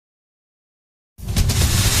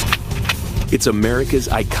It's America's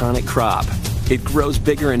iconic crop. It grows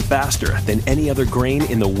bigger and faster than any other grain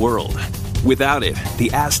in the world. Without it,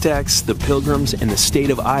 the Aztecs, the Pilgrims, and the state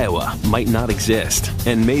of Iowa might not exist.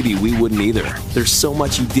 And maybe we wouldn't either. There's so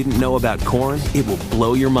much you didn't know about corn, it will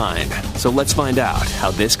blow your mind. So let's find out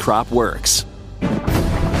how this crop works.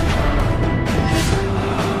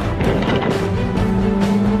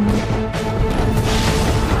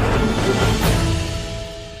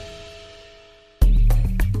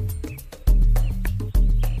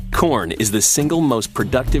 Corn is the single most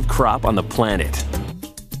productive crop on the planet.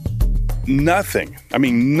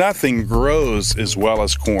 Nothing grows as well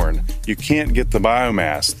as corn. You can't get the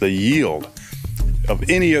biomass, the yield of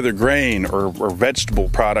any other grain or vegetable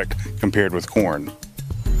product compared with corn.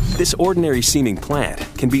 This ordinary-seeming plant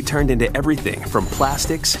can be turned into everything from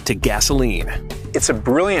plastics to gasoline. It's a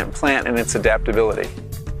brilliant plant in its adaptability.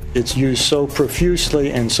 It's used so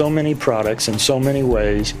profusely in so many products in so many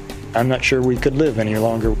ways. I'm not sure we could live any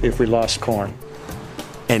longer if we lost corn.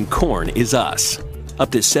 And corn is us. Up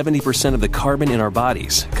to 70% of the carbon in our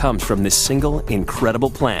bodies comes from this single incredible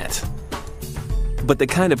plant. But the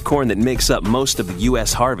kind of corn that makes up most of the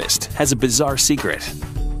U.S. harvest has a bizarre secret.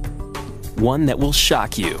 One that will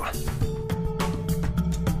shock you.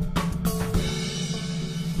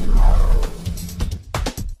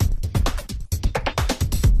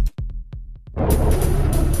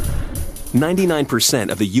 "99%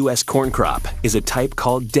 of the U.S. corn crop is a type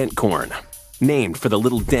called dent corn, named for the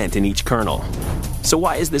little dent in each kernel. So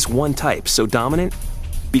why is this one type so dominant?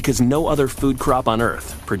 Because no other food crop on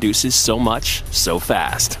Earth produces so much so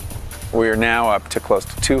fast. We are now up to close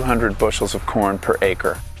to 200 bushels of corn per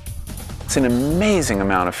acre. It's an amazing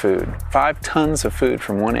amount of food. 5 tons of food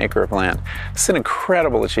from 1 acre of land. It's an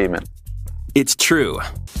incredible achievement. It's true.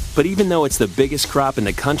 But even though it's the biggest crop in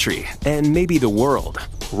the country, and maybe the world,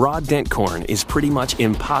 raw dent corn is pretty much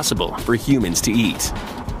impossible for humans to eat.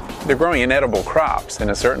 They're growing inedible crops in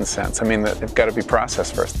a certain sense. I mean, they've got to be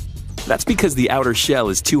processed first. That's because the outer shell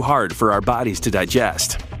is too hard for our bodies to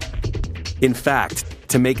digest. In fact,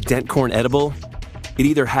 to make dent corn edible, it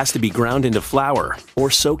either has to be ground into flour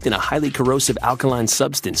or soaked in a highly corrosive alkaline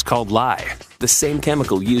substance called lye, the same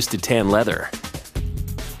chemical used to tan leather.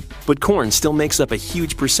 But corn still makes up a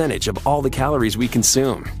huge percentage of all the calories we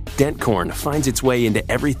consume. Dent corn finds its way into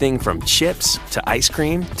everything from chips to ice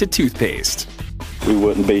cream to toothpaste. We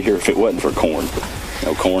wouldn't be here if it wasn't for corn.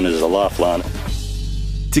 Corn is a lifeline.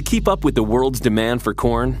 To keep up with the world's demand for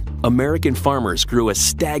corn, American farmers grew a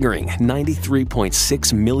staggering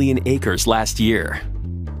 93.6 million acres last year.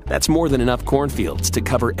 That's more than enough cornfields to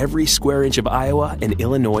cover every square inch of Iowa and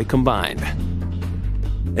Illinois combined.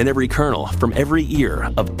 And every kernel from every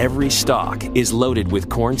ear of every stalk is loaded with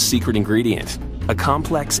corn's secret ingredient, a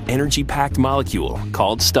complex, energy-packed molecule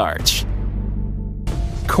called starch.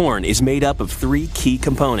 Corn is made up of 3 key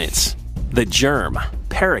components: the germ,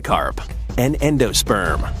 pericarp, and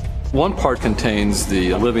endosperm. One part contains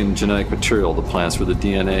the living genetic material of the plants, where the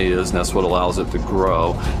DNA is, and that's what allows it to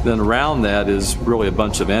grow. Then around that is really a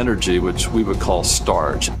bunch of energy, which we would call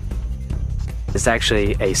starch. It's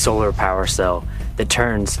actually a solar power cell that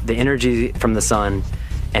turns the energy from the sun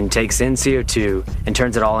and takes in CO2 and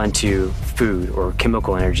turns it all into food or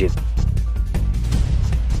chemical energy.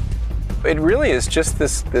 It really is just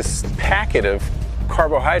this packet of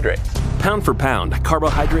carbohydrate. Pound for pound,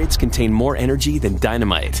 carbohydrates contain more energy than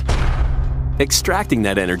dynamite. Extracting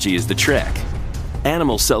that energy is the trick.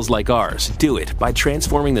 Animal cells like ours do it by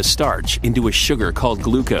transforming the starch into a sugar called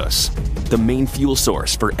glucose, the main fuel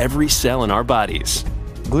source for every cell in our bodies.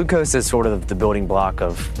 Glucose is sort of the building block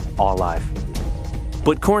of all life.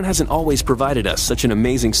 But corn hasn't always provided us such an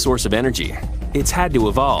amazing source of energy. It's had to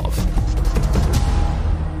evolve.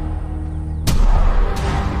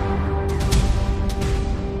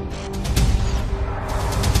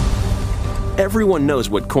 Everyone knows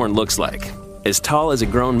what corn looks like. As tall as a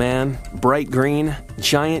grown man, bright green,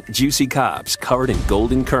 giant, juicy cobs covered in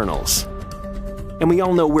golden kernels. And we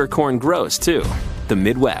all know where corn grows, too, the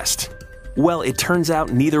Midwest. Well, it turns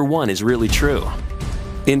out neither one is really true.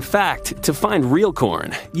 In fact, to find real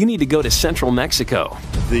corn, you need to go to central Mexico.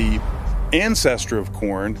 The ancestor of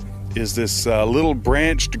corn is this little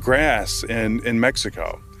branched grass in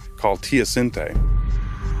Mexico called teosinte.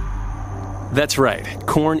 That's right,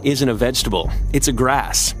 corn isn't a vegetable, it's a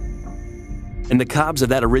grass. And the cobs of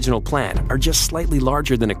that original plant are just slightly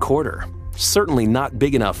larger than a quarter, certainly not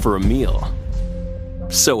big enough for a meal.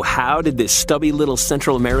 So how did this stubby little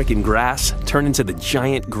Central American grass turn into the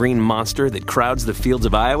giant green monster that crowds the fields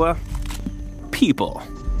of Iowa? People.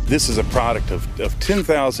 This is a product of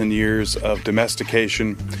 10,000 years of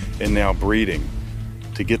domestication and now breeding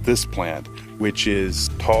to get this plant. which is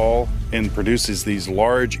tall and produces these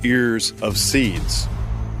large ears of seeds.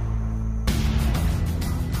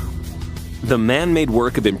 The man-made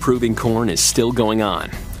work of improving corn is still going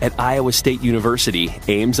on at Iowa State University,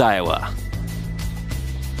 Ames, Iowa.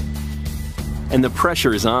 And the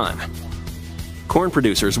pressure is on. Corn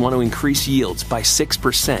producers want to increase yields by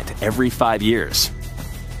 6% every 5 years.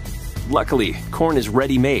 Luckily, corn is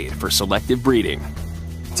ready-made for selective breeding.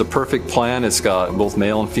 It's a perfect plant. It's got both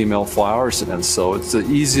male and female flowers, and so it's the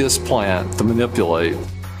easiest plant to manipulate.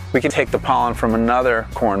 We can take the pollen from another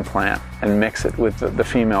corn plant and mix it with the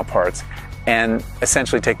female parts and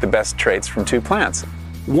essentially take the best traits from two plants.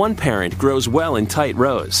 One parent grows well in tight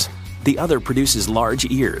rows. The other produces large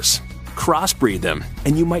ears. Crossbreed them,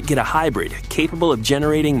 and you might get a hybrid capable of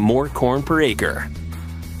generating more corn per acre.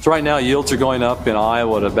 So right now, yields are going up in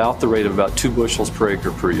Iowa at about the rate of about 2 bushels per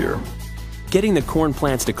acre per year. Getting the corn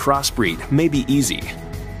plants to crossbreed may be easy,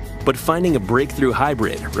 but finding a breakthrough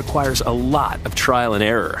hybrid requires a lot of trial and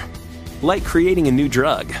error. Like creating a new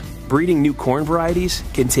drug, breeding new corn varieties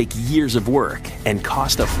can take years of work and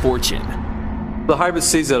cost a fortune. The hybrid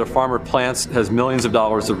seeds that a farmer plants has millions of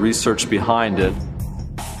dollars of research behind it.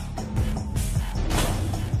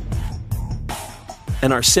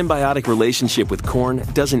 And our symbiotic relationship with corn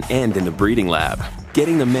doesn't end in the breeding lab.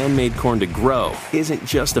 Getting the man-made corn to grow isn't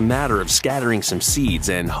just a matter of scattering some seeds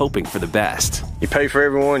and hoping for the best. You pay for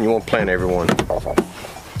everyone, you won't plant everyone.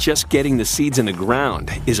 Just getting the seeds in the ground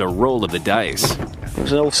is a roll of the dice.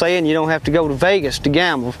 There's an old saying, you don't have to go to Vegas to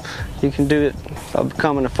gamble. You can do it by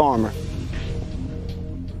becoming a farmer.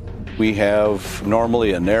 We have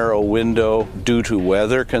normally a narrow window due to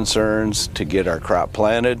weather concerns to get our crop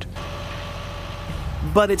planted.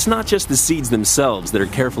 But it's not just the seeds themselves that are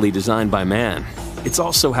carefully designed by man. It's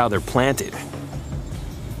also how they're planted.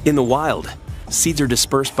 In the wild, seeds are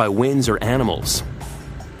dispersed by winds or animals.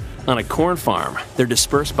 On a corn farm, they're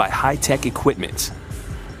dispersed by high-tech equipment.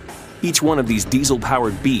 Each one of these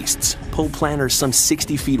diesel-powered beasts pull planters some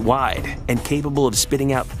 60 feet wide and capable of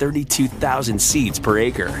spitting out 32,000 seeds per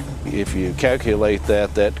acre. If you calculate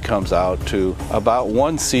that, that comes out to about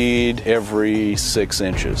 1 seed every 6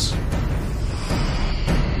 inches.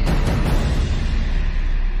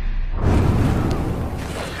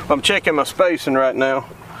 I'm checking my spacing right now.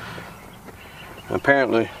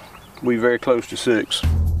 Apparently, we're very close to 6.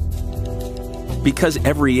 Because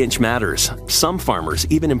every inch matters, some farmers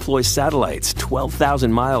even employ satellites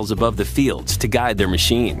 12,000 miles above the fields to guide their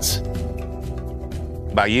machines.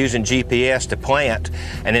 By using GPS to plant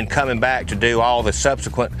and then coming back to do all the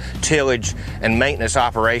subsequent tillage and maintenance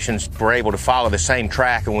operations, we're able to follow the same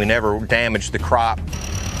track and we never damage the crop.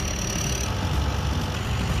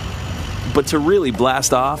 But to really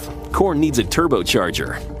blast off, corn needs a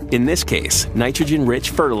turbocharger. In this case,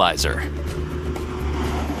 nitrogen-rich fertilizer.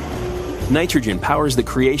 Nitrogen powers the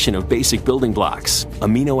creation of basic building blocks,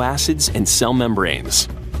 amino acids, and cell membranes.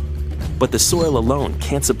 But the soil alone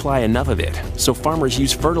can't supply enough of it, so farmers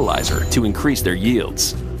use fertilizer to increase their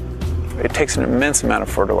yields. It takes an immense amount of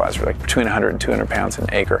fertilizer, like between 100 and 200 pounds an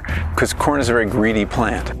acre, because corn is a very greedy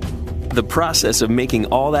plant. The process of making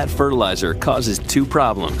all that fertilizer causes 2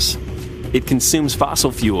 problems. It consumes fossil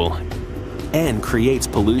fuel and creates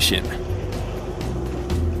pollution.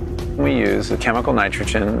 We use a chemical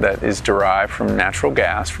nitrogen that is derived from natural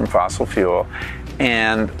gas, from fossil fuel,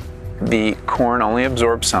 and the corn only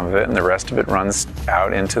absorbs some of it and the rest of it runs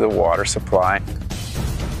out into the water supply.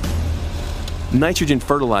 Nitrogen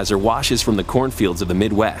fertilizer washes from the cornfields of the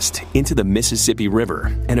Midwest into the Mississippi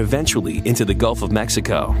River and eventually into the Gulf of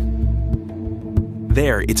Mexico.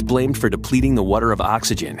 There, it's blamed for depleting the water of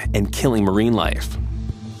oxygen and killing marine life.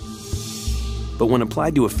 But when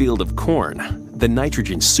applied to a field of corn, the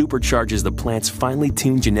nitrogen supercharges the plant's finely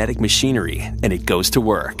tuned genetic machinery and it goes to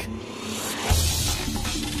work.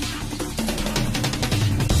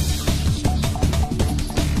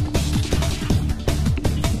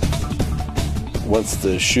 Once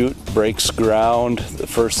the shoot breaks ground, the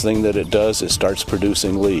first thing that it does is starts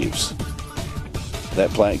producing leaves. That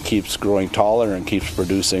plant keeps growing taller and keeps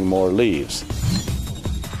producing more leaves.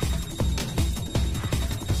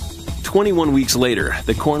 21 weeks later,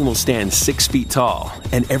 the corn will stand 6 feet tall,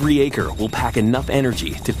 and every acre will pack enough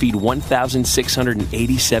energy to feed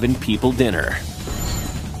 1,687 people dinner.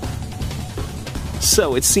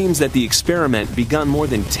 So it seems that the experiment begun more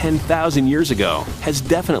than 10,000 years ago has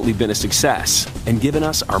definitely been a success and given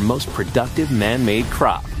us our most productive man-made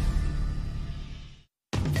crop.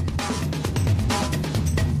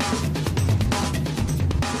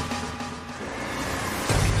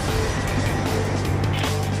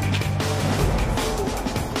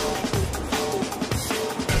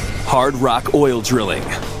 Hard rock oil drilling,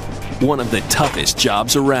 one of the toughest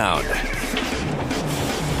jobs around.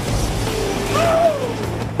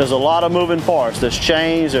 There's a lot of moving parts. There's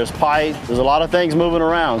chains, there's pipe, there's a lot of things moving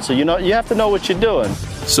around. So you have to know what you're doing.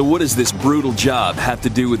 So what does this brutal job have to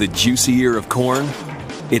do with a juicy ear of corn?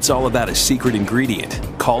 It's all about a secret ingredient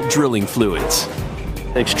called drilling fluids.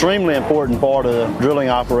 Extremely important part of the drilling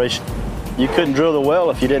operation. You couldn't drill the well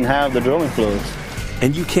if you didn't have the drilling fluids.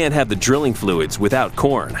 And you can't have the drilling fluids without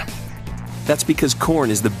corn. That's because corn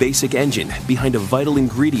is the basic engine behind a vital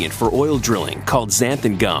ingredient for oil drilling called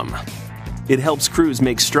xanthan gum. It helps crews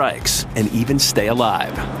make strikes and even stay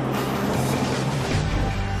alive.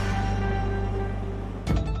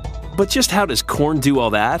 But just how does corn do all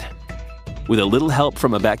that? With a little help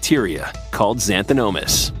from a bacteria called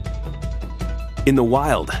xanthanomus. In the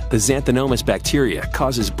wild, the xanthanomus bacteria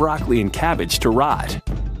causes broccoli and cabbage to rot.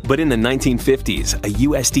 But in the 1950s, a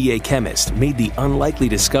USDA chemist made the unlikely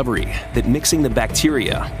discovery that mixing the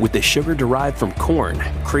bacteria with the sugar derived from corn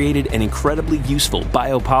created an incredibly useful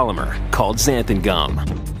biopolymer called xanthan gum.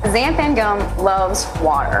 Xanthan gum loves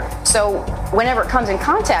water, so whenever it comes in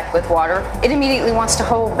contact with water, it immediately wants to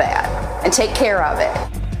hold that and take care of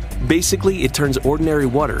it. Basically, it turns ordinary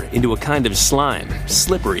water into a kind of slime,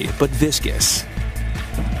 slippery but viscous.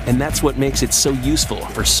 And that's what makes it so useful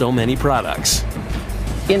for so many products.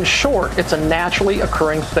 In short, it's a naturally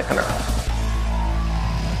occurring thickener.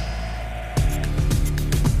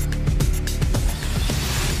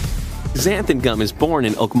 Xanthan gum is born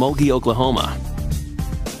in Okmulgee, Oklahoma.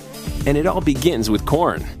 And it all begins with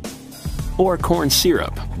corn, or corn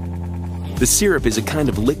syrup. The syrup is a kind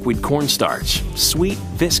of liquid cornstarch, sweet,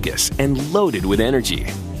 viscous, and loaded with energy.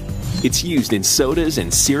 It's used in sodas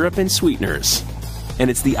and syrup and sweeteners. And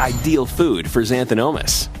it's the ideal food for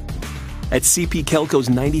xanthanomus. At CP Kelco's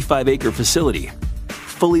 95-acre facility,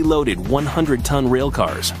 fully loaded 100-ton rail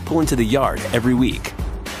cars pull into the yard every week.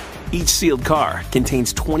 Each sealed car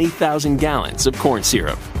contains 20,000 gallons of corn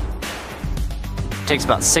syrup. It takes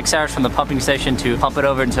about 6 hours from the pumping station to pump it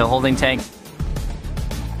over into a holding tank.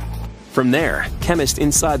 From there, chemists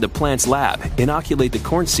inside the plant's lab inoculate the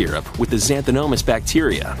corn syrup with the xanthanomus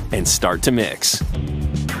bacteria and start to mix.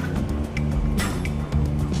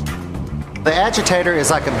 The agitator is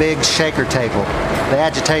like a big shaker table. The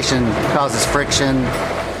agitation causes friction,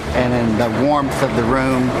 and then the warmth of the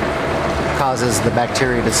room causes the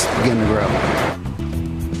bacteria to begin to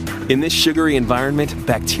grow. In this sugary environment,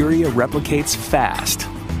 bacteria replicates fast.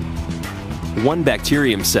 One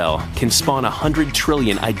bacterium cell can spawn 100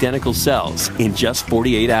 trillion identical cells in just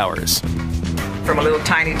 48 hours. From a little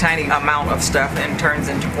tiny amount of stuff and turns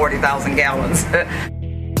into 40,000 gallons.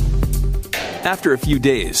 After a few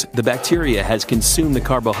days, the bacteria has consumed the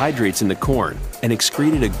carbohydrates in the corn and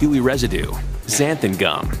excreted a gooey residue, xanthan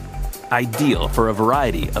gum, ideal for a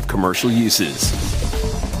variety of commercial uses.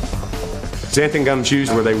 Xanthan gum is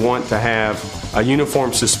used where they want to have a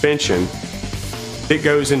uniform suspension. It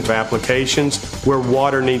goes into applications where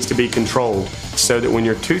water needs to be controlled so that when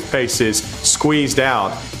your toothpaste is squeezed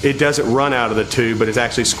out, it doesn't run out of the tube, but it's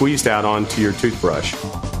actually squeezed out onto your toothbrush.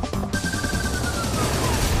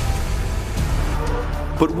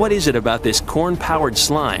 But what is it about this corn-powered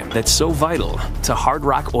slime that's so vital to hard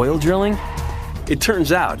rock oil drilling? It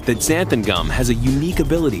turns out that xanthan gum has a unique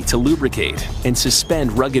ability to lubricate and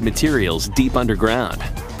suspend rugged materials deep underground,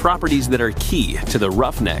 properties that are key to the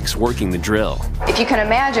roughnecks working the drill. If you can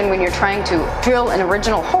imagine when you're trying to drill an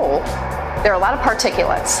original hole, there are a lot of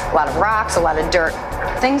particulates, a lot of rocks, a lot of dirt,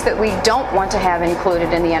 things that we don't want to have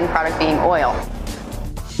included in the end product being oil.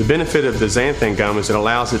 The benefit of the xanthan gum is it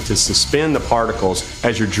allows it to suspend the particles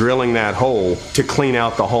as you're drilling that hole to clean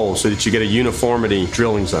out the hole so that you get a uniformity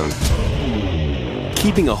drilling zone.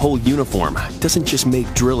 Keeping a hole uniform doesn't just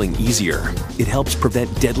make drilling easier, it helps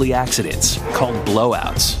prevent deadly accidents called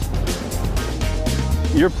blowouts.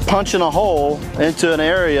 You're punching a hole into an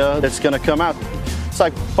area that's going to come out. It's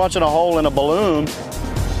like punching a hole in a balloon,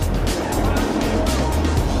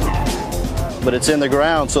 but it's in the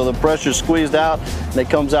ground, so the pressure's squeezed out and it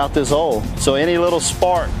comes out this hole. So any little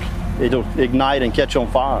spark, it'll ignite and catch on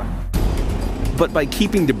fire. But by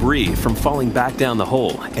keeping debris from falling back down the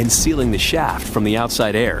hole and sealing the shaft from the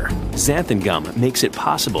outside air, xanthan gum makes it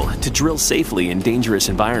possible to drill safely in dangerous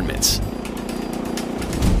environments.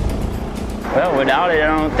 Well, without it,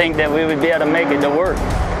 I don't think that we would be able to make it to work.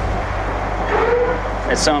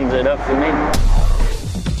 That sums it up for me.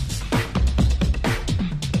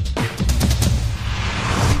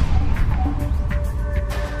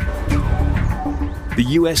 The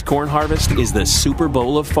U.S. corn harvest is the Super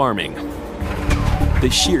Bowl of farming. The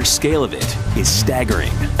sheer scale of it is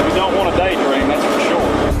staggering. We don't want to daydream, that's for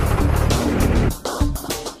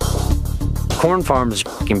sure. Corn farms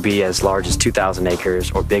can be as large as 2,000 acres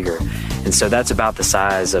or bigger. And so that's about the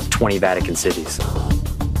size of 20 Vatican cities.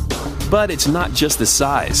 But it's not just the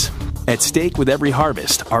size. At stake with every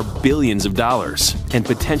harvest are billions of dollars and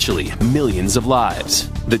potentially millions of lives.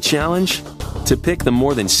 The challenge? To pick the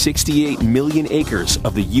more than 68 million acres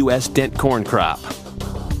of the U.S. dent corn crop.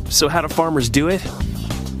 So how do farmers do it?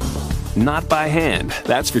 Not by hand,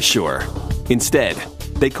 that's for sure. Instead,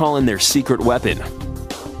 they call in their secret weapon,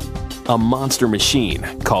 a monster machine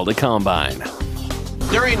called a combine.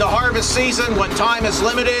 During the harvest season, when time is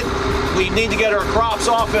limited, we need to get our crops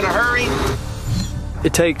off in a hurry.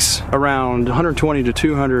 It takes around 120 to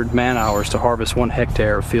 200 man-hours to harvest 1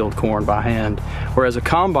 hectare of field corn by hand, whereas a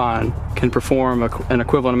combine can perform an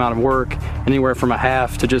equivalent amount of work anywhere from a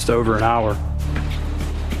half to just over an hour.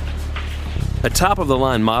 A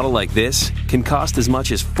top-of-the-line model like this can cost as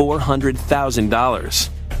much as $400,000.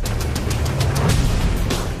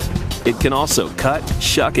 It can also cut,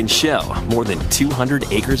 shuck, and shell more than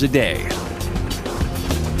 200 acres a day.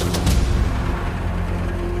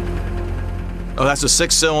 Oh, that's a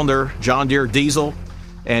 6-cylinder John Deere diesel,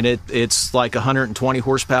 and it's like 120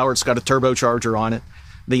 horsepower. It's got a turbocharger on it.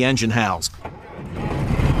 The engine howls.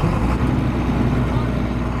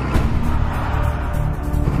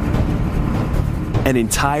 An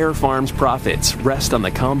entire farm's profits rest on the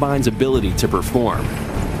combine's ability to perform.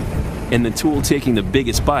 And the tool taking the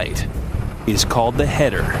biggest bite is called the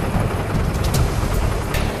header.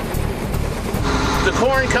 The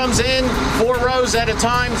corn comes in 4 rows at a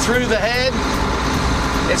time through the head.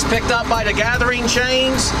 It's picked up by the gathering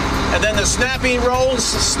chains, and then the snapping rolls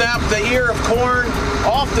snap the ear of corn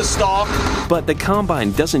off the stalk. But the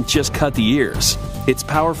combine doesn't just cut the ears. Its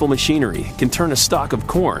powerful machinery can turn a stalk of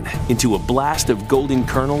corn into a blast of golden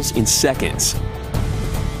kernels in seconds.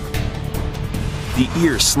 The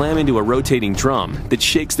ears slam into a rotating drum that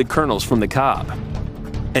shakes the kernels from the cob.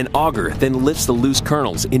 An auger then lifts the loose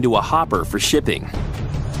kernels into a hopper for shipping.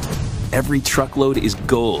 Every truckload is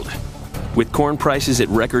gold. With corn prices at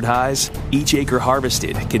record highs, each acre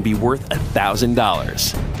harvested can be worth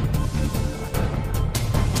 $1,000.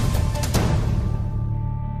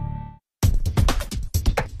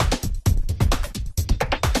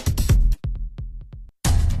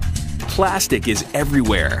 Plastic is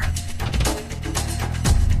everywhere.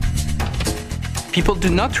 People do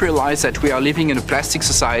not realize that we are living in a plastic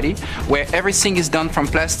society where everything is done from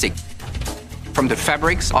plastic. From the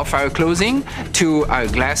fabrics of our clothing, to our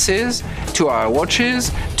glasses, to our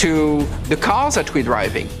watches, to the cars that we're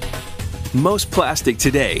driving. Most plastic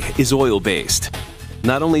today is oil-based.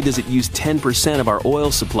 Not only does it use 10% of our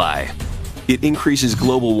oil supply, it increases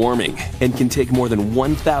global warming and can take more than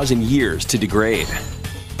 1,000 years to degrade.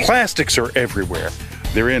 Plastics are everywhere.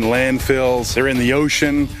 They're in landfills, they're in the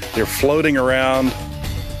ocean, they're floating around.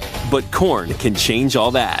 But corn can change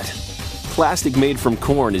all that. Plastic made from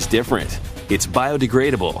corn is different. It's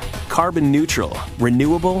biodegradable, carbon neutral,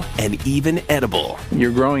 renewable, and even edible.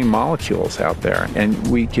 You're growing molecules out there, and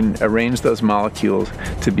we can arrange those molecules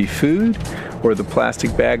to be food or the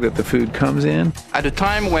plastic bag that the food comes in. At a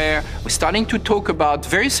time where we're starting to talk about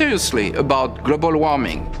very seriously about global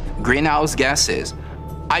warming, greenhouse gases,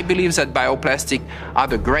 I believe that bioplastic are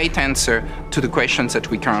the great answer to the questions that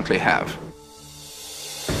we currently have.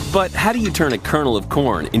 But how do you turn a kernel of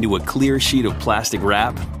corn into a clear sheet of plastic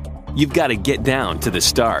wrap? You've got to get down to the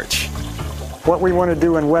starch. What we want to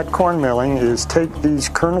do in wet corn milling is take these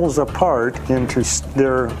kernels apart into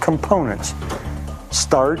their components: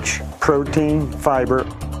 starch, protein, fiber.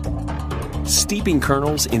 Steeping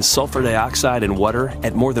kernels in sulfur dioxide and water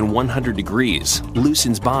at more than 100 degrees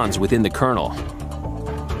loosens bonds within the kernel.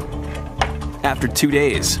 After 2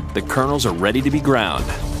 days, the kernels are ready to be ground.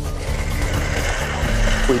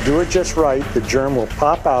 If we do it just right, the germ will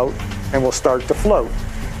pop out and will start to float.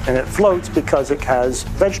 And it floats because it has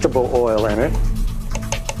vegetable oil in it.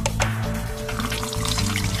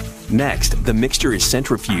 Next, the mixture is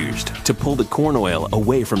centrifuged to pull the corn oil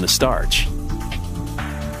away from the starch.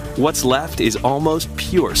 What's left is almost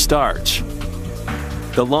pure starch.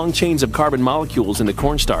 The long chains of carbon molecules in the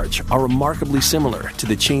cornstarch are remarkably similar to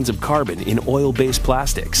the chains of carbon in oil-based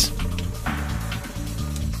plastics.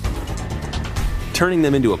 Turning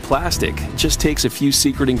them into a plastic just takes a few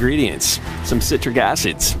secret ingredients, some citric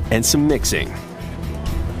acids, and some mixing.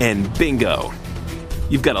 And bingo!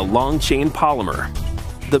 You've got a long-chain polymer,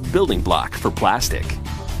 the building block for plastic.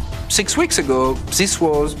 6 weeks ago, this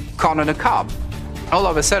was corn on a cob. All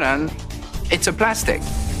of a sudden, it's a plastic.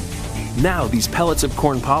 Now these pellets of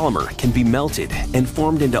corn polymer can be melted and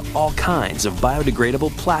formed into all kinds of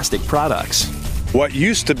biodegradable plastic products. What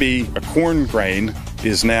used to be a corn grain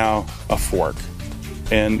is now a fork.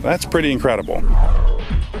 And that's pretty incredible.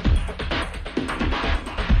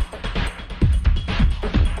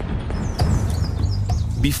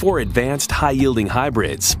 Before advanced high-yielding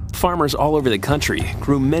hybrids, farmers all over the country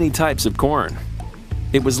grew many types of corn.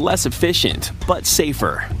 It was less efficient, but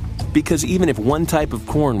safer, because even if one type of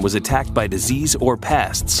corn was attacked by disease or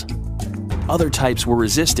pests, other types were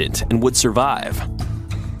resistant and would survive.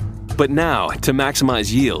 But now, to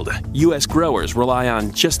maximize yield, U.S. growers rely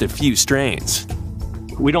on just a few strains.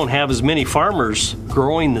 We don't have as many farmers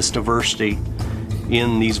growing this diversity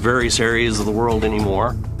in these various areas of the world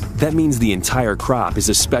anymore. That means the entire crop is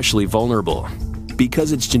especially vulnerable.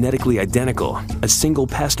 Because it's genetically identical, a single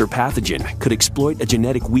pest or pathogen could exploit a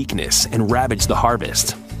genetic weakness and ravage the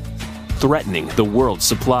harvest, threatening the world's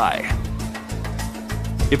supply.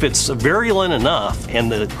 If it's virulent enough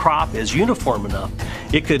and the crop is uniform enough,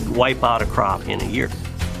 it could wipe out a crop in a year.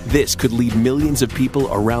 This could lead millions of people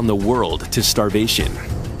around the world to starvation.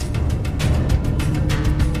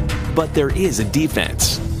 But there is a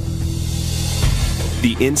defense.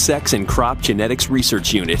 The Insects and Crop Genetics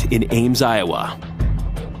Research Unit in Ames, Iowa.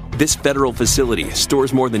 This federal facility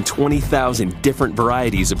stores more than 20,000 different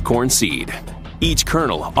varieties of corn seed. Each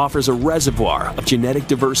kernel offers a reservoir of genetic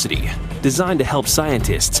diversity designed to help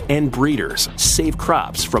scientists and breeders save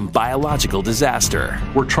crops from biological disaster.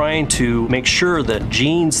 We're trying to make sure that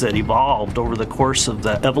genes that evolved over the course of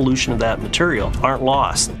the evolution of that material aren't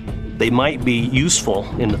lost. They might be useful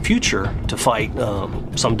in the future to fight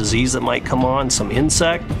some disease that might come on, some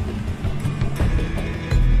insect.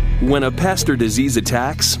 When a pest or disease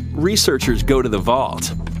attacks, researchers go to the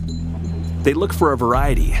vault. They look for a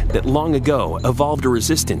variety that long ago evolved a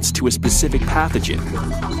resistance to a specific pathogen,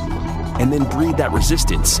 and then breed that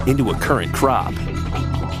resistance into a current crop.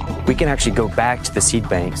 We can actually go back to the seed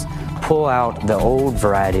banks, pull out the old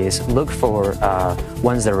varieties, look for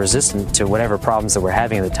ones that are resistant to whatever problems that we're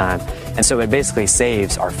having at the time, and so it basically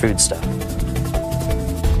saves our food stuff.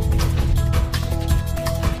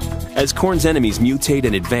 As corn's enemies mutate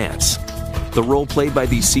and advance, the role played by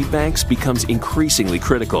these seed banks becomes increasingly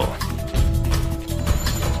critical.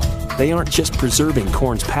 They aren't just preserving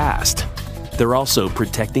corn's past, they're also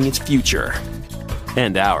protecting its future,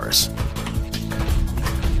 and ours.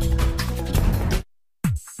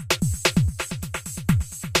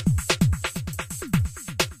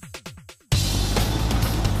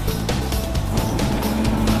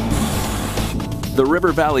 The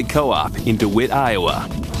River Valley Co-op in DeWitt, Iowa,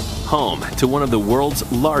 home to one of the world's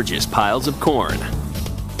largest piles of corn.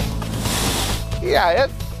 Yeah,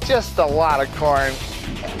 it's just a lot of corn.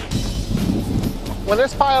 When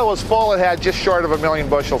this pile was full, it had just short of 1 million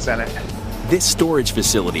bushels in it. This storage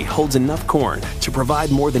facility holds enough corn to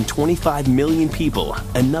provide more than 25 million people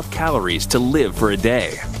enough calories to live for a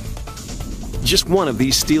day. Just one of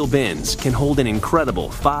these steel bins can hold an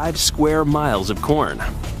incredible 5 square miles of corn.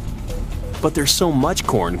 But there's so much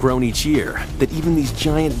corn grown each year that even these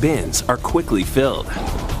giant bins are quickly filled.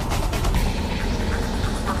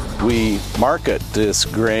 We market this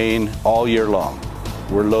grain all year long.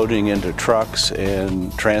 We're loading into trucks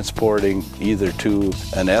and transporting either to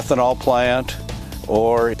an ethanol plant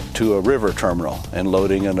or to a river terminal and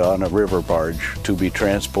loading it on a river barge to be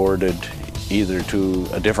transported either to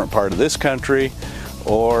a different part of this country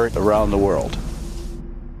or around the world.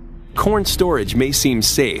 Corn storage may seem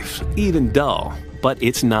safe, even dull, but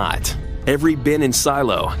it's not. Every bin and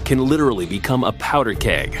silo can literally become a powder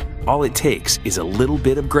keg. All it takes is a little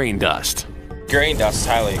bit of grain dust. Grain dust is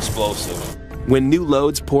highly explosive. When new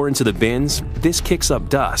loads pour into the bins, this kicks up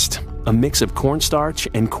dust, a mix of cornstarch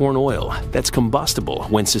and corn oil that's combustible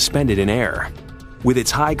when suspended in air. With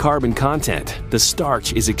its high carbon content, the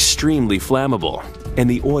starch is extremely flammable, and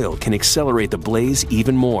the oil can accelerate the blaze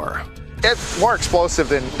even more. It's more explosive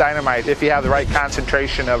than dynamite if you have the right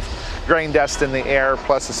concentration of grain dust in the air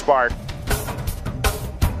plus a spark.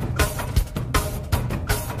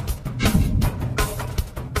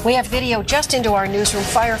 We have video just into our newsroom.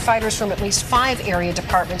 Firefighters from at least 5 area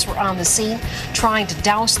departments were on the scene trying to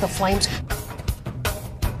douse the flames.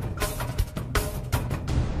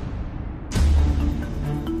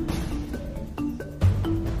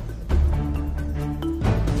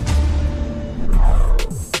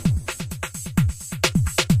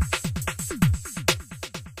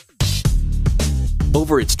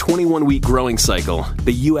 Over its 21-week growing cycle,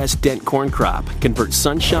 the U.S. dent corn crop converts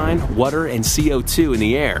sunshine, water, and CO2 in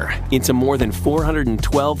the air into more than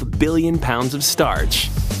 412 billion pounds of starch.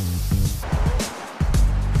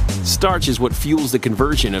 Starch is what fuels the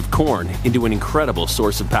conversion of corn into an incredible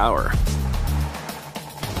source of power.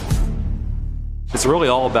 It's really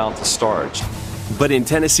all about the starch. But in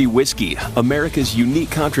Tennessee whiskey, America's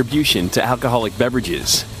unique contribution to alcoholic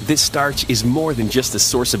beverages, this starch is more than just a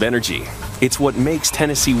source of energy. It's what makes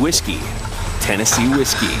Tennessee whiskey, Tennessee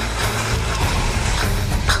whiskey.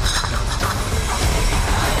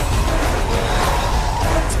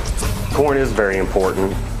 Corn is very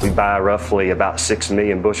important. We buy roughly about 6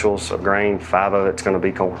 million bushels of grain, 5 of it's going to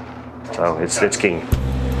be corn. So it's key.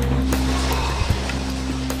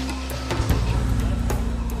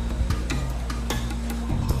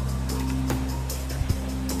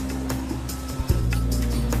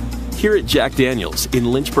 Here at Jack Daniels in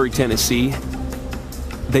Lynchburg, Tennessee,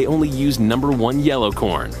 they only use #1 yellow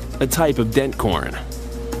corn, a type of dent corn.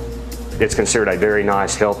 It's considered a very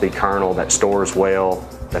nice, healthy kernel that stores well,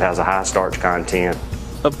 that has a high starch content.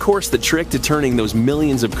 Of course, the trick to turning those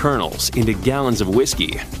millions of kernels into gallons of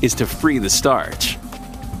whiskey is to free the starch.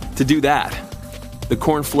 To do that, the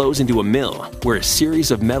corn flows into a mill where a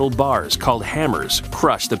series of metal bars called hammers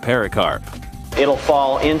crush the pericarp. It'll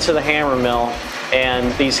fall into the hammer mill,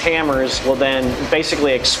 and these hammers will then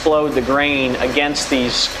basically explode the grain against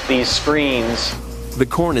these screens. The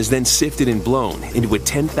corn is then sifted and blown into a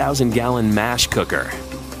 10,000-gallon mash cooker.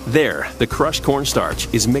 There, the crushed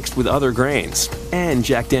cornstarch is mixed with other grains and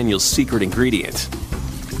Jack Daniel's secret ingredient,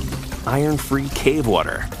 iron-free cave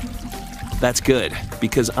water. That's good,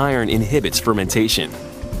 because iron inhibits fermentation.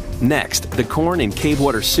 Next, the corn in cave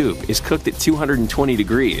water soup is cooked at 220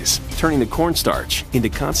 degrees, turning the cornstarch into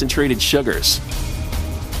concentrated sugars.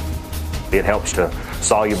 It helps to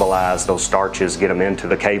solubilize those starches, get them into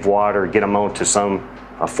the cave water, get them onto some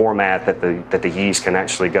format that the yeast can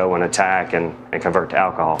actually go and attack and convert to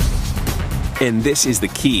alcohol. And this is the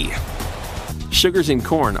key. Sugars in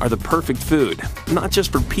corn are the perfect food, not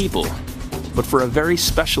just for people, but for a very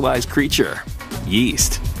specialized creature,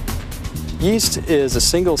 yeast. Yeast is a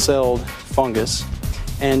single-celled fungus,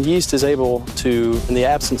 and yeast is able to, in the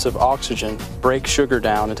absence of oxygen, break sugar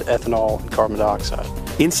down into ethanol and carbon dioxide.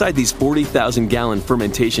 Inside these 40,000-gallon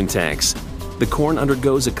fermentation tanks, the corn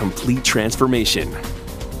undergoes a complete transformation.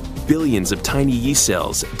 Billions of tiny yeast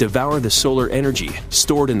cells devour the solar energy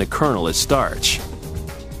stored in the kernel as starch.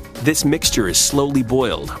 This mixture is slowly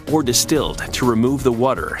boiled or distilled to remove the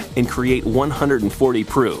water and create 140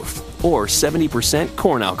 proof, or 70%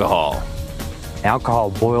 corn alcohol. Alcohol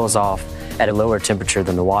boils off at a lower temperature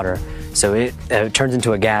than the water, so it turns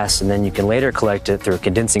into a gas, and then you can later collect it through a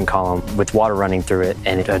condensing column with water running through it,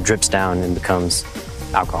 and it drips down and becomes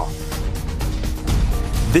alcohol.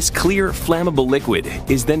 This clear, flammable liquid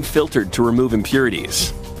is then filtered to remove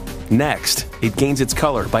impurities. Next, it gains its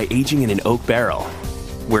color by aging in an oak barrel,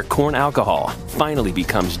 where corn alcohol finally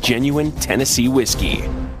becomes genuine Tennessee whiskey.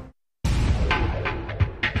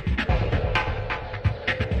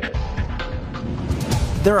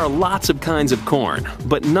 There are lots of kinds of corn,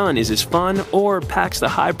 but none is as fun or packs the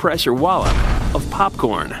high-pressure wallop of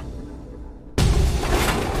popcorn.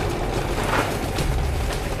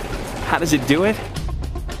 How does it do it?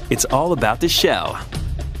 It's all about the shell.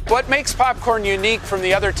 What makes popcorn unique from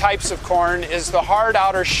the other types of corn is the hard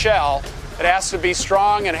outer shell. It has to be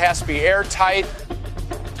strong and it has to be airtight.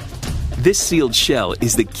 This sealed shell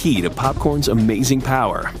is the key to popcorn's amazing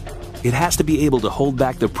power. It has to be able to hold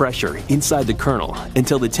back the pressure inside the kernel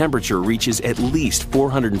until the temperature reaches at least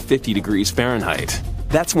 450 degrees Fahrenheit.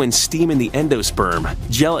 That's when steam in the endosperm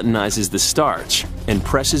gelatinizes the starch and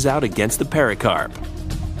presses out against the pericarp.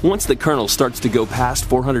 Once the kernel starts to go past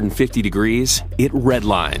 450 degrees, it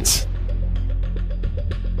redlines.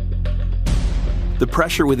 The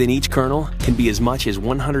pressure within each kernel can be as much as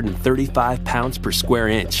 135 pounds per square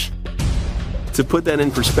inch. To put that in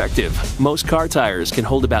perspective, most car tires can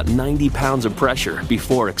hold about 90 pounds of pressure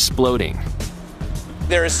before exploding.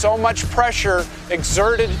 There is so much pressure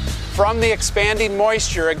exerted from the expanding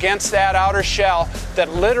moisture against that outer shell that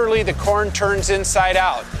literally the corn turns inside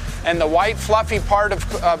out. And the white fluffy part of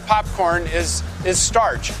popcorn is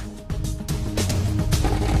starch.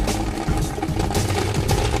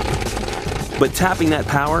 But tapping that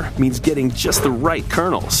power means getting just the right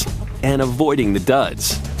kernels and avoiding the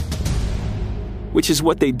duds, which is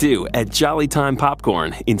what they do at Jolly Time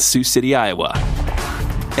Popcorn in Sioux City, Iowa.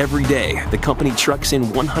 Every day, the company trucks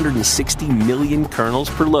in 160 million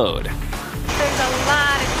kernels per load. There's a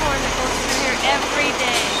lot of corn that goes through here every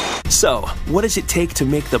day. So, what does it take to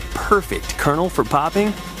make the perfect kernel for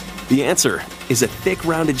popping? The answer is a thick,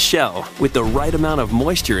 rounded shell with the right amount of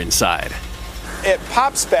moisture inside. It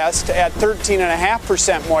pops best at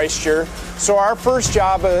 13.5% moisture, so our first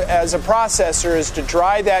job as a processor is to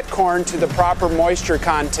dry that corn to the proper moisture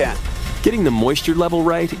content. Getting the moisture level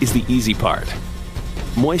right is the easy part.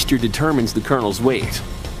 Moisture determines the kernel's weight.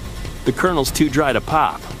 The kernels too dry to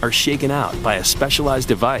pop are shaken out by a specialized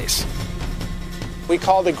device. We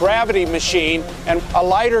call the gravity machine, and a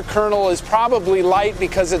lighter kernel is probably light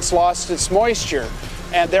because it's lost its moisture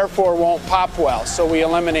and therefore won't pop well, so we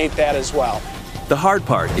eliminate that as well. The hard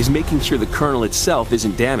part is making sure the kernel itself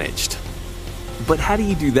isn't damaged. But how do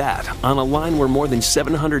you do that on a line where more than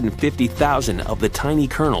 750,000 of the tiny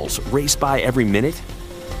kernels race by every minute?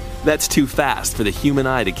 That's too fast for the human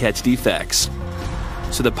eye to catch defects.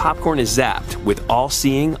 So the popcorn is zapped with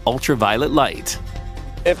all-seeing ultraviolet light.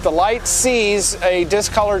 If the light sees a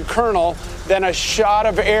discolored kernel, then a shot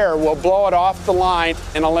of air will blow it off the line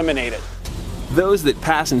and eliminate it. Those that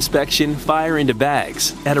pass inspection fire into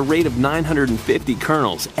bags at a rate of 950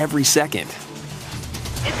 kernels every second.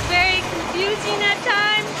 It's very confusing at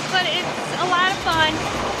times, but it's a lot of fun.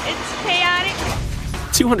 It's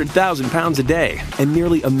chaotic. 200,000 pounds a day and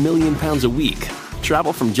nearly 1 million pounds a week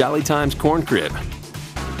travel from Jolly Time's corn crib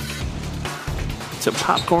to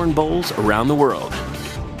popcorn bowls around the world.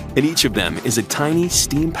 And each of them is a tiny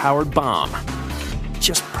steam-powered bomb,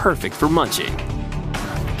 just perfect for munching.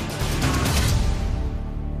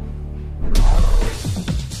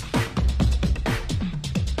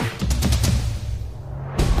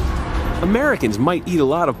 Americans might eat a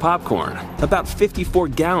lot of popcorn, about 54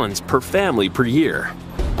 gallons per family per year,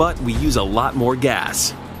 but we use a lot more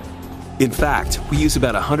gas. In fact, we use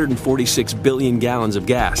about 146 billion gallons of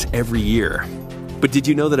gas every year. But did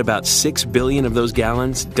you know that about 6 billion of those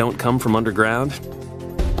gallons don't come from underground?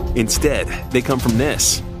 Instead, they come from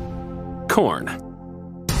this: corn.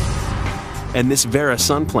 And this Vera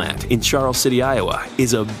Sun plant in Charles City, Iowa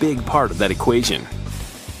is a big part of that equation.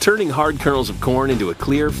 Turning hard kernels of corn into a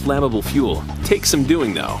clear, flammable fuel takes some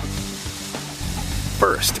doing, though.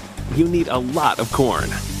 First, you need a lot of corn.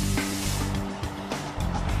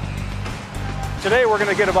 Today we're going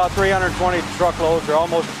to get about 320 truckloads, or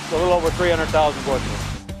almost a little over 300,000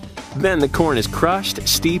 bushels. Then the corn is crushed,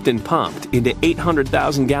 steeped, and pumped into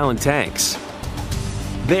 800,000-gallon tanks.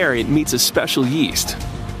 There it meets a special yeast,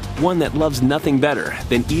 one that loves nothing better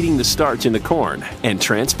than eating the starch in the corn and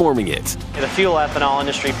transforming it. The fuel ethanol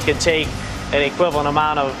industry could take an equivalent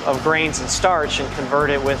amount of grains and starch and convert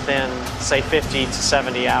it within, say, 50 to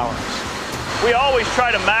 70 hours. We always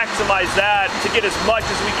try to maximize that to get as much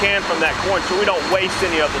as we can from that corn so we don't waste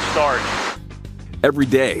any of the starch. Every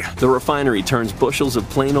day, the refinery turns bushels of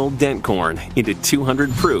plain old dent corn into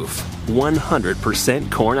 200 proof,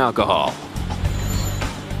 100% corn alcohol.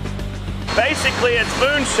 Basically, it's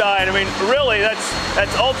moonshine. I mean, really,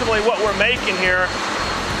 that's ultimately what we're making here,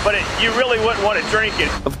 but you really wouldn't want to drink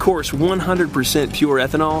it. Of course, 100% pure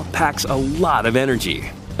ethanol packs a lot of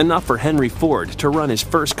energy, enough for Henry Ford to run his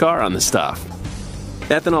first car on the stuff.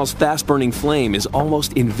 Ethanol's fast-burning flame is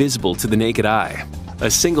almost invisible to the naked eye.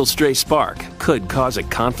 A single stray spark could cause a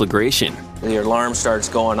conflagration. Your alarm starts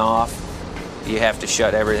going off. You have to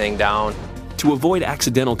shut everything down. To avoid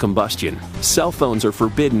accidental combustion, cell phones are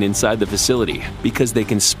forbidden inside the facility because they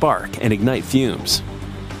can spark and ignite fumes.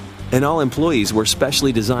 And all employees wear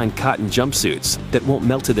specially designed cotton jumpsuits that won't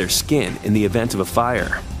melt to their skin in the event of a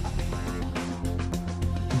fire.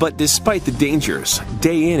 But despite the dangers,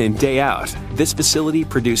 day in and day out, this facility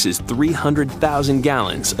produces 300,000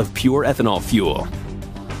 gallons of pure ethanol fuel.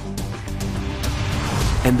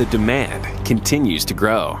 And the demand continues to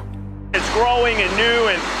grow. It's growing and new,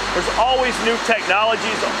 and there's always new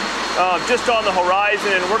technologies just on the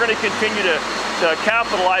horizon, and we're going to continue to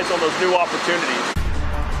capitalize on those new opportunities.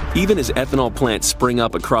 Even as ethanol plants spring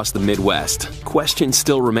up across the Midwest, questions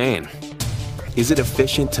still remain. Is it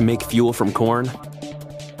efficient to make fuel from corn?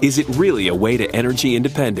 Is it really a way to energy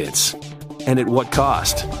independence? And at what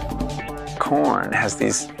cost? Corn has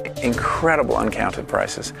these incredible uncounted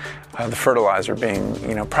prices. The fertilizer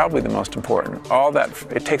being, probably the most important. All that,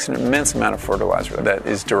 it takes an immense amount of fertilizer that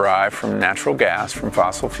is derived from natural gas, from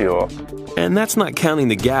fossil fuel. And that's not counting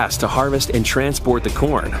the gas to harvest and transport the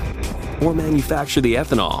corn, or manufacture the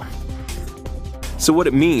ethanol. So what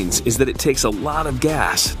it means is that it takes a lot of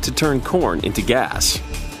gas to turn corn into gas.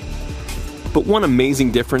 But one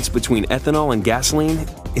amazing difference between ethanol and gasoline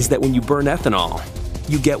is that when you burn ethanol,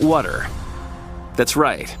 you get water. That's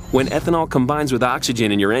right, when ethanol combines with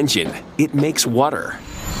oxygen in your engine, it makes water.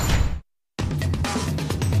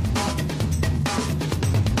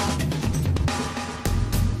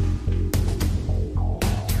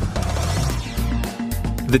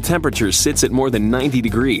 The temperature sits at more than 90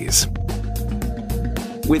 degrees,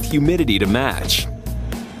 with humidity to match.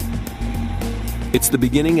 It's the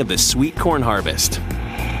beginning of the sweet corn harvest.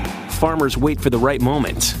 Farmers wait for the right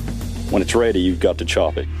moment. When it's ready, you've got to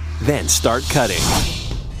chop it. Then start cutting.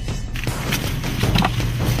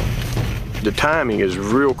 The timing is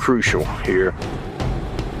real crucial here.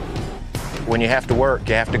 When you have to work,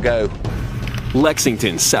 you have to go.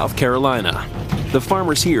 Lexington, South Carolina. The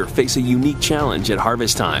farmers here face a unique challenge at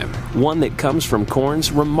harvest time, one that comes from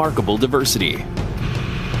corn's remarkable diversity.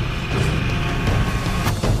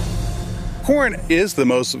 Corn is the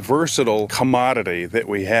most versatile commodity that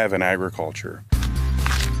we have in agriculture.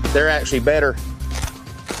 They're actually better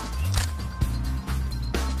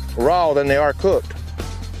raw than they are cooked.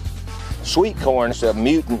 Sweet corn is a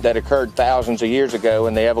mutant that occurred thousands of years ago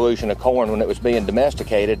in the evolution of corn when it was being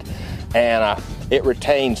domesticated, and it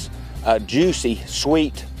retains a juicy,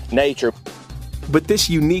 sweet nature. But this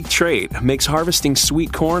unique trait makes harvesting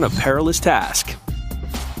sweet corn a perilous task.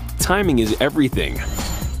 Timing is everything.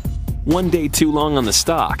 One day too long on the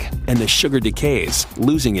stalk, and the sugar decays,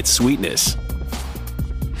 losing its sweetness.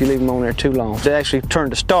 If you leave them on there too long, they actually turn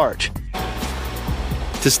to starch.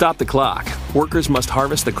 To stop the clock, workers must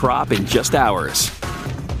harvest the crop in just hours.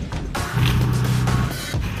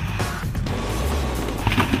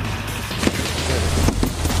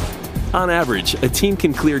 On average, a team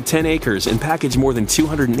can clear 10 acres and package more than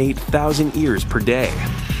 208,000 ears per day.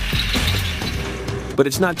 But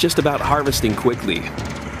it's not just about harvesting quickly.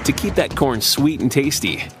 To keep that corn sweet and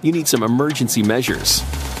tasty, you need some emergency measures.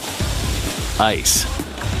 Ice.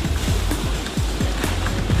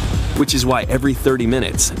 Which is why every 30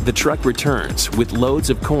 minutes, the truck returns with loads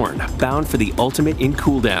of corn bound for the ultimate in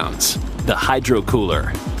cooldowns, the hydro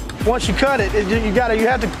cooler. Once you cut it, you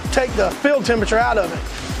have to take the field temperature out of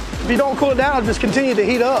it. If you don't cool it down, it'll just continue to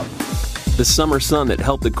heat up. The summer sun that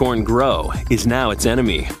helped the corn grow is now its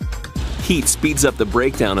enemy. Heat speeds up the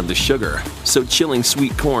breakdown of the sugar, so chilling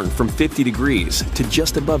sweet corn from 50 degrees to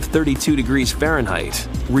just above 32 degrees Fahrenheit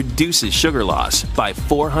reduces sugar loss by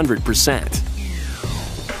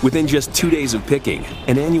 400%. Within just 2 days of picking,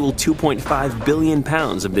 an annual 2.5 billion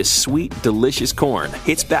pounds of this sweet, delicious corn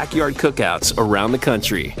hits backyard cookouts around the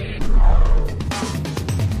country.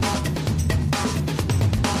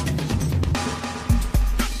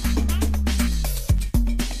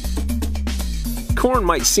 Corn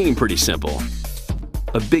might seem pretty simple.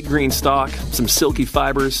 A big green stalk, some silky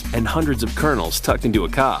fibers, and hundreds of kernels tucked into a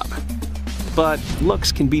cob. But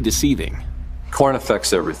looks can be deceiving. Corn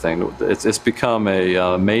affects everything. It's become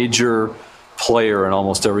a major player in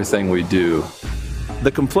almost everything we do.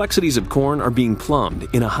 The complexities of corn are being plumbed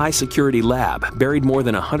in a high-security lab buried more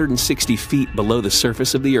than 160 feet below the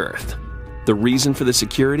surface of the Earth. The reason for the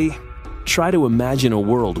security? Try to imagine a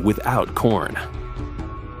world without corn.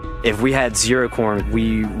 If we had zero corn,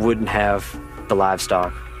 we wouldn't have the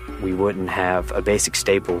livestock. We wouldn't have a basic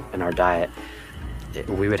staple in our diet.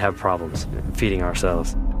 We would have problems feeding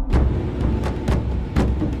ourselves.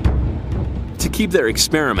 To keep their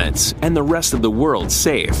experiments and the rest of the world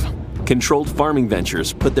safe, Controlled Farming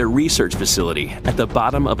Ventures put their research facility at the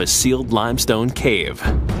bottom of a sealed limestone cave.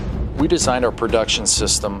 We designed our production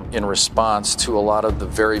system in response to a lot of the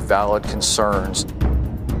very valid concerns.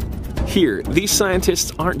 Here, these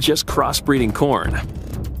scientists aren't just crossbreeding corn.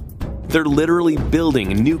 They're literally building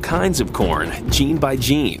new kinds of corn, gene by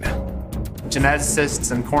gene.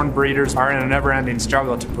 Geneticists and corn breeders are in a never-ending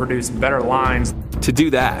struggle to produce better lines. To do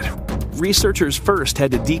that, researchers first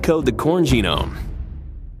had to decode the corn genome.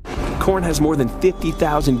 Corn has more than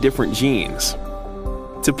 50,000 different genes.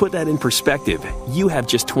 To put that in perspective, you have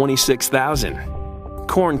just 26,000.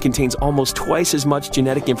 Corn contains almost twice as much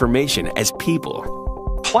genetic information as people.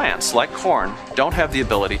 Plants, like corn, don't have the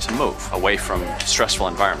ability to move away from stressful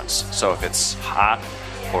environments. So if it's hot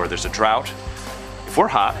or there's a drought, if we're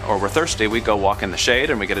hot or we're thirsty, we go walk in the shade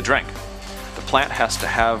and we get a drink. The plant has to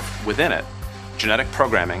have within it genetic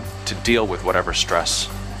programming to deal with whatever stress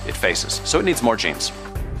it faces. So it needs more genes.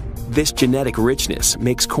 This genetic richness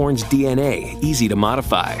makes corn's DNA easy to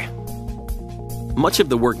modify. Much of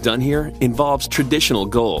the work done here involves traditional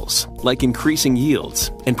goals, like increasing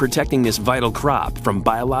yields and protecting this vital crop from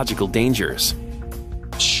biological dangers.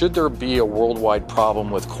 Should there be a worldwide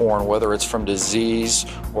problem with corn, whether it's from disease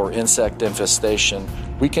or insect infestation,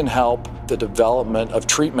 we can help the development of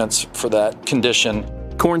treatments for that condition.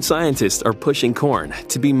 Corn scientists are pushing corn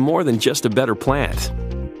to be more than just a better plant.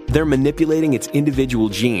 They're manipulating its individual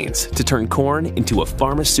genes to turn corn into a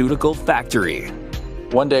pharmaceutical factory.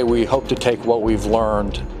 One day we hope to take what we've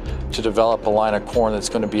learned to develop a line of corn that's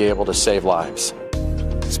going to be able to save lives.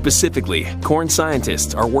 Specifically, corn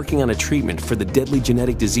scientists are working on a treatment for the deadly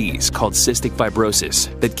genetic disease called cystic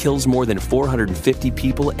fibrosis that kills more than 450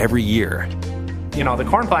 people every year. You know, the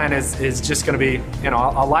corn plant is just going to be, you know,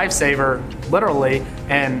 a lifesaver, literally,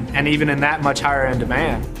 and even in that much higher in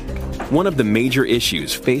demand. One of the major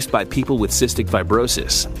issues faced by people with cystic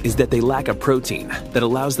fibrosis is that they lack a protein that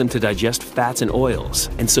allows them to digest fats and oils,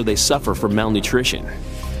 and so they suffer from malnutrition.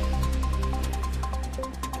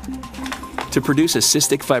 To produce a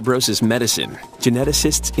cystic fibrosis medicine,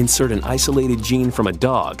 geneticists insert an isolated gene from a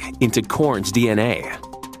dog into corn's DNA.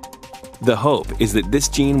 The hope is that this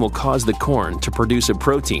gene will cause the corn to produce a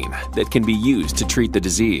protein that can be used to treat the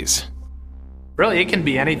disease. Really, it can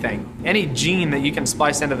be anything. Any gene that you can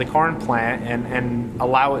splice into the corn plant and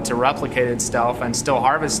allow it to replicate itself and still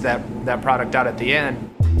harvest that product out at the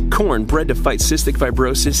end. Corn bred to fight cystic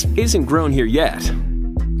fibrosis isn't grown here yet.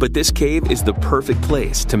 But this cave is the perfect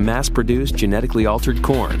place to mass produce genetically altered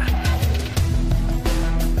corn.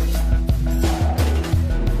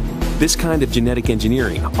 This kind of genetic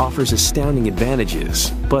engineering offers astounding advantages,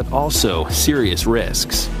 but also serious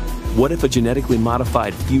risks. What if a genetically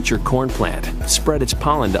modified future corn plant spread its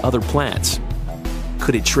pollen to other plants?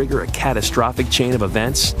 Could it trigger a catastrophic chain of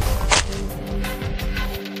events?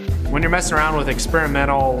 When you're messing around with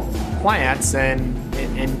experimental plants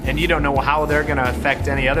and you don't know how they're going to affect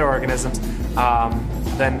any other organisms,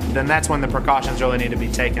 then that's when the precautions really need to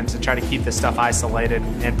be taken to try to keep this stuff isolated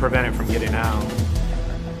and prevent it from getting out.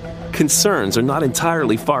 Concerns are not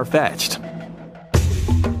entirely far-fetched.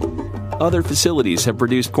 Other facilities have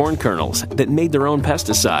produced corn kernels that made their own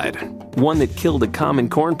pesticide, one that killed a common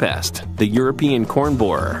corn pest, the European corn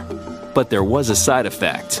borer. But there was a side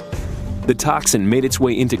effect. The toxin made its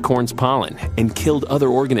way into corn's pollen and killed other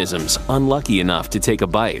organisms unlucky enough to take a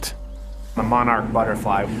bite. The monarch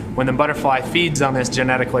butterfly. When the butterfly feeds on this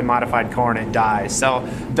genetically modified corn, it dies. So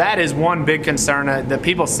that is one big concern that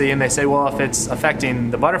people see, and they say, well, if it's affecting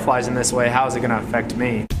the butterflies in this way, how is it going to affect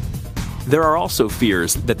me? There are also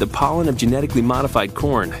fears that the pollen of genetically modified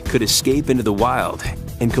corn could escape into the wild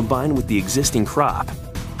and combine with the existing crop,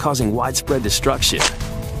 causing widespread destruction.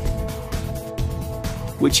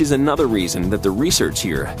 Which is another reason that the research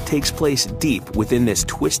here takes place deep within this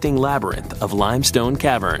twisting labyrinth of limestone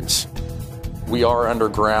caverns. We are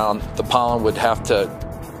underground. The pollen would have to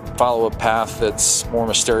follow a path that's more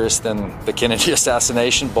mysterious than the Kennedy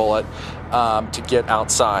assassination bullet to get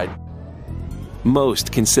outside.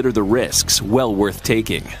 Most consider the risks well worth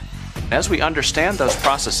taking. As we understand those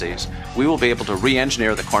processes, we will be able to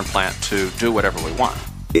re-engineer the corn plant to do whatever we want.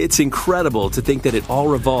 It's incredible to think that it all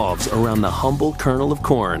revolves around the humble kernel of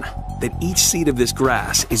corn, that each seed of this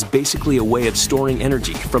grass is basically a way of storing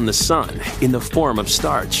energy from the sun in the form of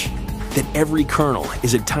starch, that every kernel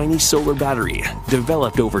is a tiny solar battery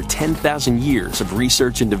developed over 10,000 years of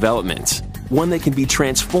research and development, one that can be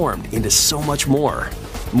transformed into so much more.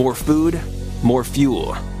 More food, more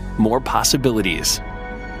fuel, more possibilities.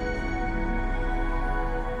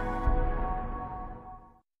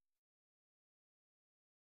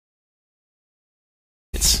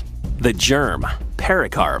 The germ,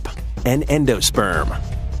 pericarp, and endosperm.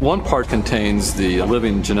 One part contains the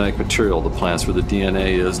living genetic material of the plants where the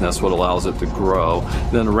DNA is, and that's what allows it to grow.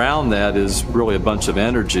 Then around that is really a bunch of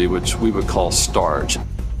energy, which we would call starch.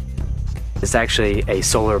 It's actually a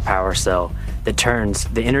solar power cell that turns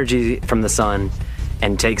the energy from the sun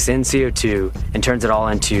and takes in CO2 and turns it all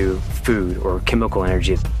into food or chemical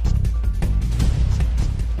energy.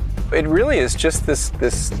 It really is just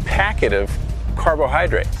this packet of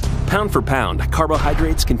carbohydrate. Pound for pound,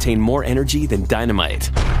 carbohydrates contain more energy than dynamite.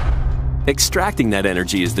 Extracting that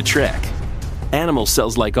energy is the trick. Animal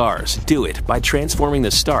cells like ours do it by transforming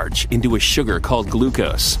the starch into a sugar called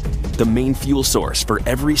glucose, the main fuel source for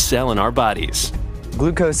every cell in our bodies.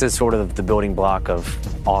 Glucose is sort of the building block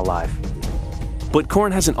of all life. But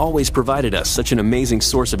corn hasn't always provided us such an amazing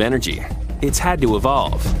source of energy. It's had to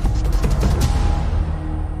evolve.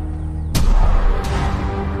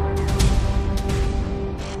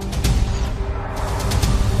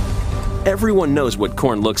 Everyone knows what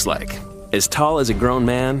corn looks like. As tall as a grown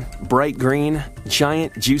man, bright green,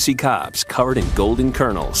 giant, juicy cobs covered in golden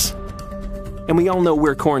kernels. And we all know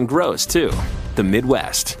where corn grows, too, the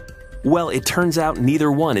Midwest. Well, it turns out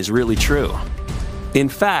neither one is really true. In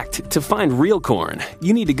fact, to find real corn,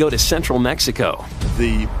 you need to go to central Mexico.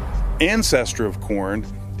 The ancestor of corn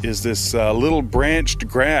is this little branched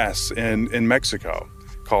grass in Mexico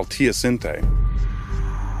called teosinte.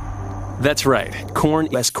 That's right,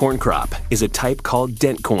 corn-less corn crop is a type called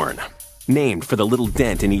dent corn, named for the little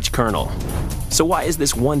dent in each kernel. So why is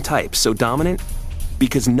this one type so dominant?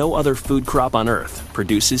 Because no other food crop on Earth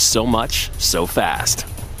produces so much so fast.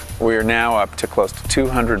 We are now up to close to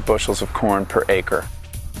 200 bushels of corn per acre.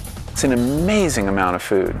 It's an amazing amount of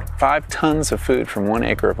food. 5 tons of food from 1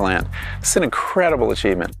 acre of land. It's an incredible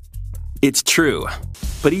achievement. It's true.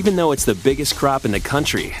 But even though it's the biggest crop in the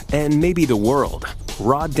country, and maybe the world,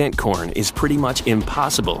 raw dent corn is pretty much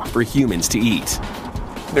impossible for humans to eat.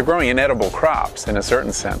 They're growing inedible crops in a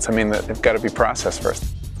certain sense. I mean, they've got to be processed first.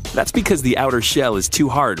 That's because the outer shell is too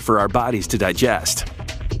hard for our bodies to digest.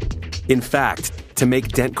 In fact, to make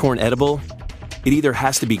dent corn edible, It either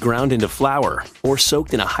has to be ground into flour or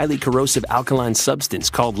soaked in a highly corrosive alkaline substance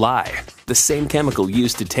called lye, the same chemical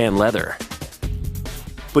used to tan leather.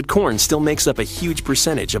 But corn still makes up a huge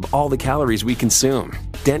percentage of all the calories we consume.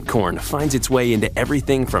 Dent corn finds its way into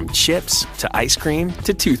everything from chips to ice cream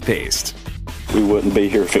to toothpaste. We wouldn't be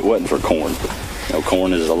here if it wasn't for corn.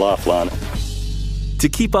 Corn is a lifeline. To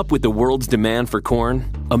keep up with the world's demand for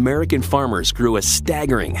corn, American farmers grew a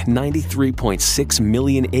staggering 93.6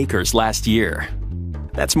 million acres last year.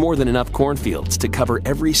 That's more than enough cornfields to cover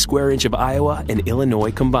every square inch of Iowa and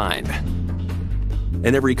Illinois combined.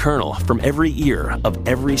 And every kernel from every ear of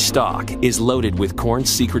every stalk is loaded with corn's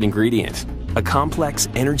secret ingredient, a complex,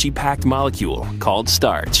 energy-packed molecule called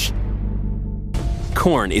starch.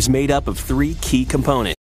 Corn is made up of 3 key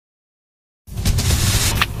components.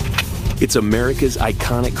 It's America's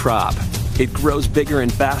iconic crop. It grows bigger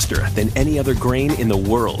and faster than any other grain in the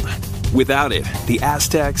world. Without it, the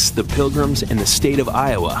Aztecs, the Pilgrims, and the state of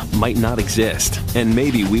Iowa might not exist. And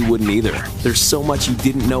maybe we wouldn't either. There's so much you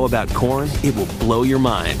didn't know about corn, it will blow your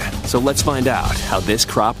mind. So let's find out how this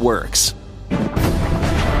crop works.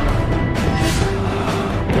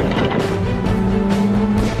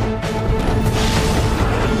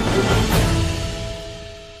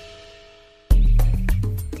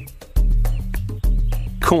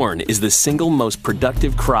 Corn is the single most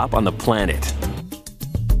productive crop on the planet.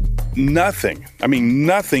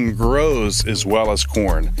 Nothing grows as well as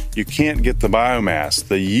corn. You can't get the biomass,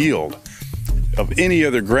 the yield of any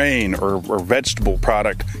other grain or vegetable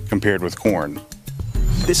product compared with corn.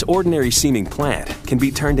 This ordinary seeming plant can be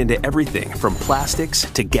turned into everything from plastics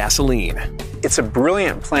to gasoline. It's a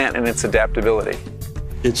brilliant plant in its adaptability.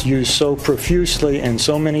 It's used so profusely in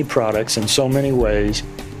so many products in so many ways.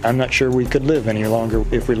 I'm not sure we could live any longer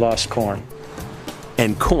if we lost corn.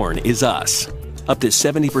 And corn is us. Up to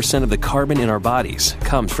 70% of the carbon in our bodies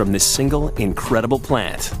comes from this single incredible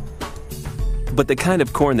plant. But the kind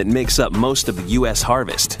of corn that makes up most of the U.S.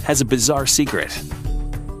 harvest has a bizarre secret.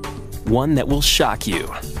 One that will shock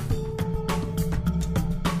you.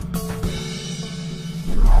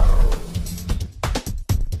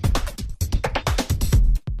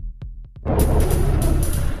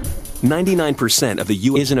 "99% of the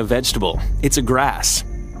U.S. isn't a vegetable, it's a grass.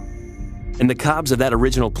 And the cobs of that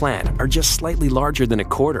original plant are just slightly larger than a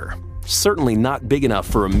quarter, certainly not big enough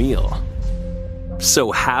for a meal.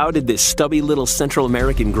 So how did this stubby little Central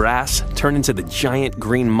American grass turn into the giant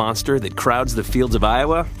green monster that crowds the fields of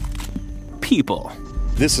Iowa? People.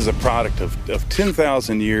 This is a product of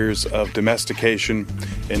 10,000 years of domestication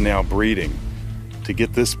and now breeding to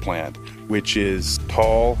get this plant, which is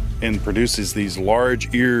tall and produces these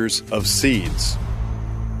large ears of seeds.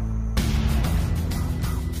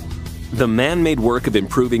 The man-made work of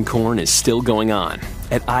improving corn is still going on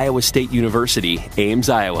at Iowa State University, Ames,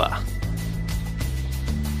 Iowa.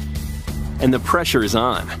 And the pressure is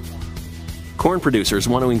on. Corn producers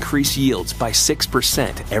want to increase yields by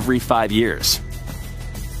 6% every 5 years.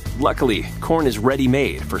 Luckily, corn is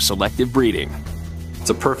ready-made for selective breeding. It's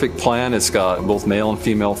a perfect plant. It's got both male and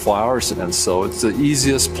female flowers, and so it's the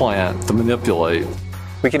easiest plant to manipulate.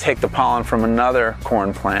 We can take the pollen from another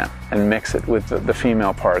corn plant and mix it with the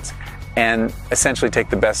female parts and essentially take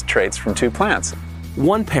the best traits from 2 plants.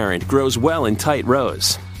 One parent grows well in tight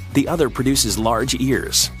rows. The other produces large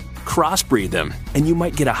ears. Crossbreed them, and you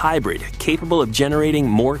might get a hybrid capable of generating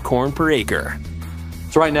more corn per acre.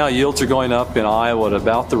 So right now, yields are going up in Iowa at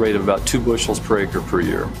about the rate of about 2 bushels per acre per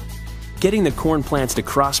year. Getting the corn plants to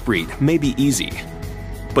crossbreed may be easy,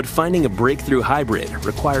 but finding a breakthrough hybrid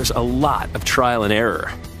requires a lot of trial and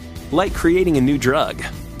error. Like creating a new drug,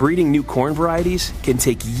 breeding new corn varieties can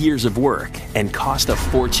take years of work and cost a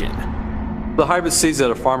fortune. The hybrid seeds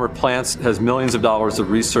that a farmer plants has millions of dollars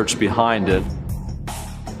of research behind it.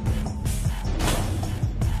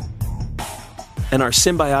 And our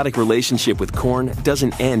symbiotic relationship with corn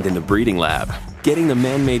doesn't end in the breeding lab. Getting the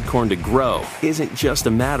man-made corn to grow isn't just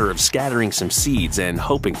a matter of scattering some seeds and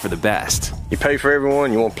hoping for the best. You pay for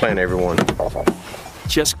everyone, you won't plant everyone.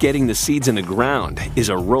 Just getting the seeds in the ground is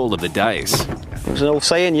a roll of the dice. There's an old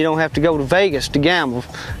saying, you don't have to go to Vegas to gamble.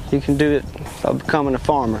 You can do it by becoming a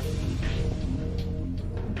farmer.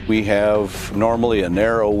 We have normally a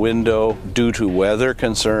narrow window due to weather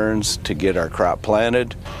concerns to get our crop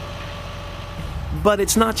planted. But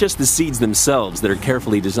it's not just the seeds themselves that are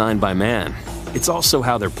carefully designed by man. It's also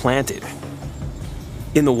how they're planted.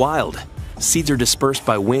 In the wild, seeds are dispersed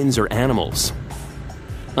by winds or animals.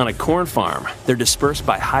 On a corn farm, they're dispersed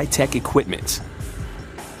by high-tech equipment.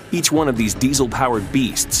 Each one of these diesel-powered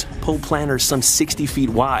beasts pull planters some 60 feet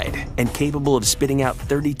wide and capable of spitting out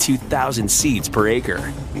 32,000 seeds per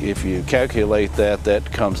acre. If you calculate that,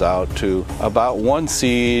 that comes out to about 1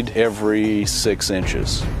 seed every 6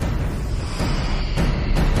 inches.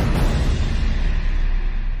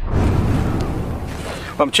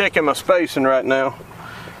 I'm checking my spacing right now.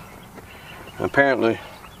 Apparently,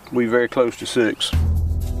 we're very close to 6.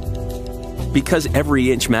 Because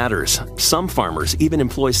every inch matters, some farmers even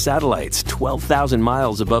employ satellites 12,000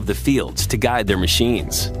 miles above the fields to guide their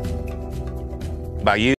machines. By